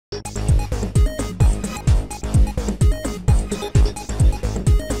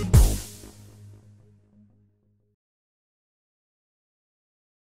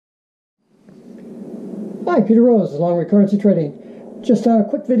Hi, Peter Rose, Longwood Currency Trading. Just a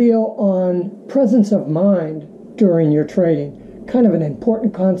quick video on presence of mind during your trading. Kind of an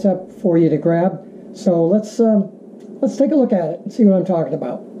important concept for you to grab. So let's take a look at it and see what I'm talking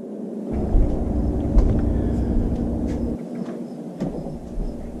about.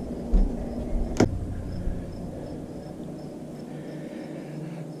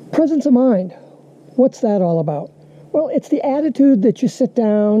 Presence of mind. What's that all about? Well, it's the attitude that you sit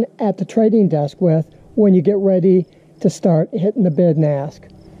down at the trading desk with when you get ready to start hitting the bid and ask.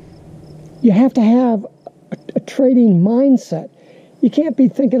 You have to have a trading mindset. You can't be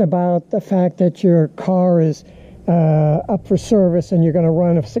thinking about the fact that your car is up for service and you're going to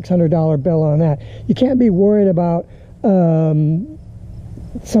run a $600 bill on that. You can't be worried about some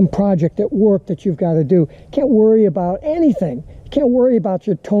project at work that you've got to do. You can't worry about anything. You can't worry about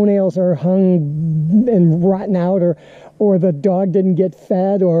your toenails are hung and rotten out, or the dog didn't get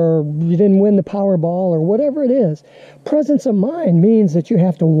fed, or you didn't win the Powerball, or whatever it is. Presence of mind means that you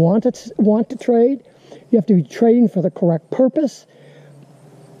have to want to trade. You have to be trading for the correct purpose.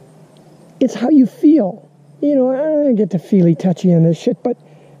 It's how you feel. You know, I don't get to feely touchy in this shit, but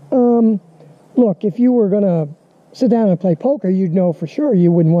look, if you were going to sit down and play poker, you'd know for sure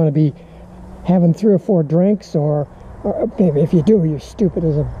you wouldn't want to be having 3 or 4 drinks, or maybe if you do, you're stupid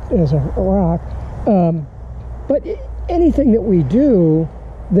as a rock. But anything that we do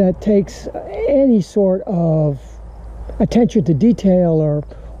that takes any sort of attention to detail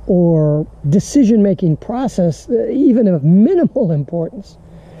or decision-making process, even of minimal importance,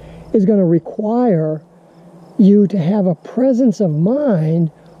 is going to require you to have a presence of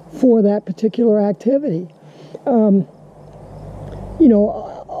mind for that particular activity. You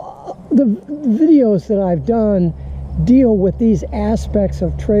know, the videos that I've done deal with these aspects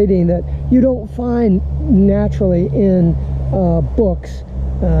of trading that you don't find naturally in books.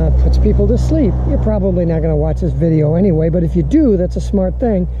 Puts people to sleep. You're probably not going to watch this video anyway, but if you do, that's a smart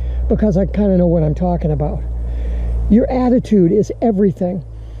thing, because I kind of know what I'm talking about. Your attitude is everything.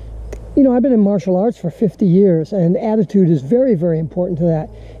 You know, I've been in martial arts for 50 years, and attitude is very, very important to that.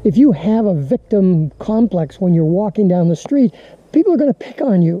 If you have a victim complex when you're walking down the street, people are going to pick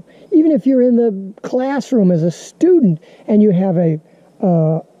on you. Even if you're in the classroom as a student and you have a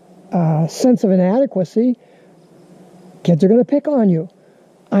sense of inadequacy, kids are going to pick on you.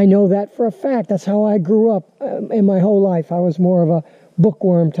 I know that for a fact. That's how I grew up in my whole life. I was more of a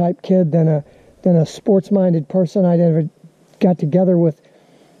bookworm type kid than a sports-minded person. I never got together with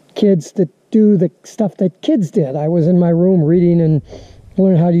kids that do the stuff that kids did. I was in my room reading and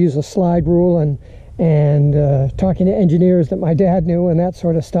learning how to use a slide rule and talking to engineers that my dad knew and that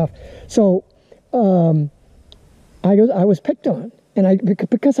sort of stuff. So I was picked on, and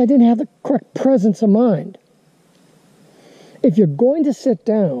because I didn't have the correct presence of mind. If you're going to sit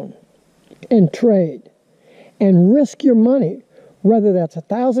down and trade and risk your money, whether that's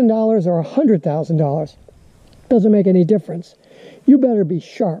 $1,000 or $100,000, doesn't make any difference. You better be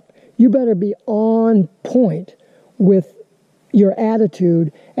sharp. You better be on point with your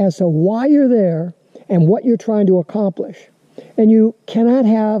attitude as to why you're there and what you're trying to accomplish. And you cannot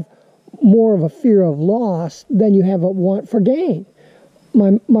have more of a fear of loss than you have a want for gain.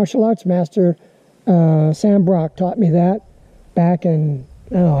 My martial arts master, Sam Brock, taught me that back in,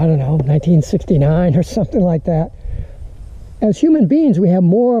 I don't know, 1969 or something like that. As human beings, we have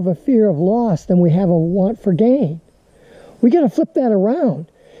more of a fear of loss than we have a want for gain. We got to flip that around.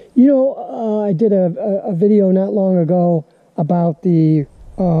 You know, I did a video not long ago about the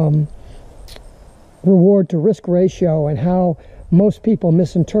reward to risk ratio and how most people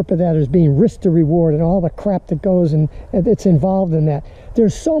misinterpret that as being risk to reward and all the crap that goes and that's involved in that.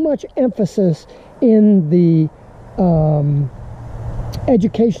 There's so much emphasis in the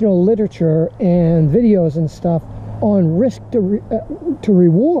educational literature and videos and stuff on risk to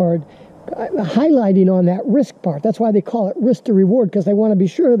reward, highlighting on that risk part. That's why they call it risk to reward, because they want to be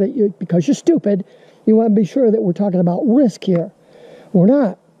sure that because you're stupid, you want to be sure that we're talking about risk here. We're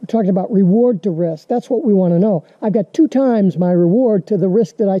not. We're talking about reward to risk. That's what we want to know. I've got 2 times my reward to the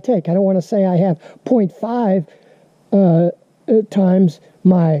risk that I take. I don't want to say I have 0.5 times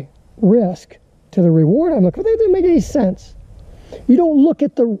my risk to the reward I'm looking for. That doesn't make any sense. You don't look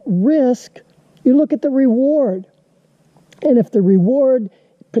at the risk, you look at the reward. And if the reward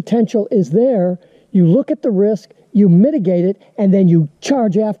potential is there, you look at the risk, you mitigate it, and then you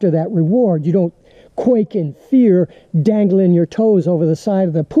charge after that reward. You don't quake in fear, dangling your toes over the side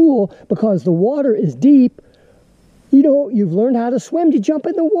of the pool because the water is deep. You know, you've learned how to swim, you jump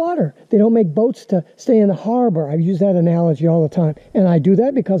in the water. They don't make boats to stay in the harbor. I use that analogy all the time. And I do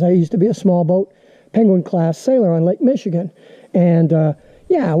that because I used to be a small boat, Penguin class sailor on Lake Michigan. And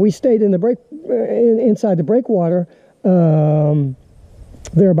yeah, we stayed in the inside the breakwater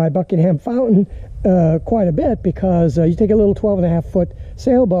there by Buckingham Fountain quite a bit, because you take a little 12.5-foot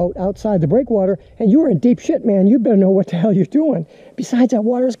sailboat outside the breakwater and you're in deep shit, man. You better know what the hell you're doing. Besides, that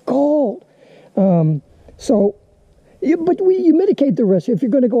water's cold. You mitigate the risk. If you're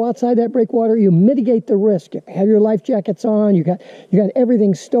going to go outside that breakwater, you mitigate the risk. You have your life jackets on. You got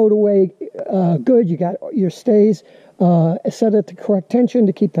everything stowed away good. You got your stays set at the correct tension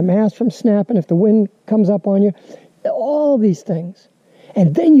to keep the mast from snapping if the wind comes up on you. All these things.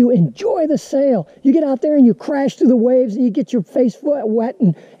 And then you enjoy the sail. You get out there and you crash through the waves and you get your face wet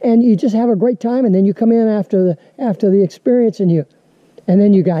and you just have a great time. And then you come in after the experience and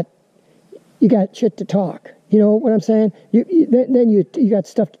then you got shit to talk. You know what I'm saying? Then you got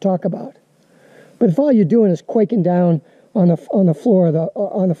stuff to talk about. But if all you're doing is quaking down on the floor of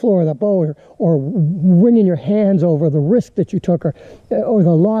the boat, or wringing your hands over the risk that you took, or the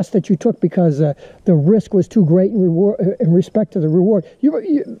loss that you took because the risk was too great in respect to the reward,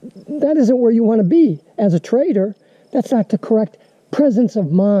 that isn't where you want to be as a trader. That's not the correct presence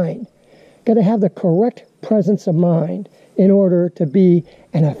of mind. Got to have the correct presence of mind in order to be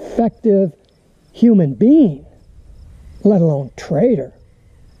an effective human being, let alone trader.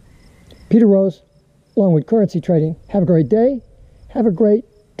 Peter Rose, Longwood Currency Trading. Have a great day. Have a great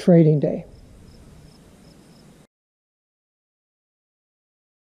trading day.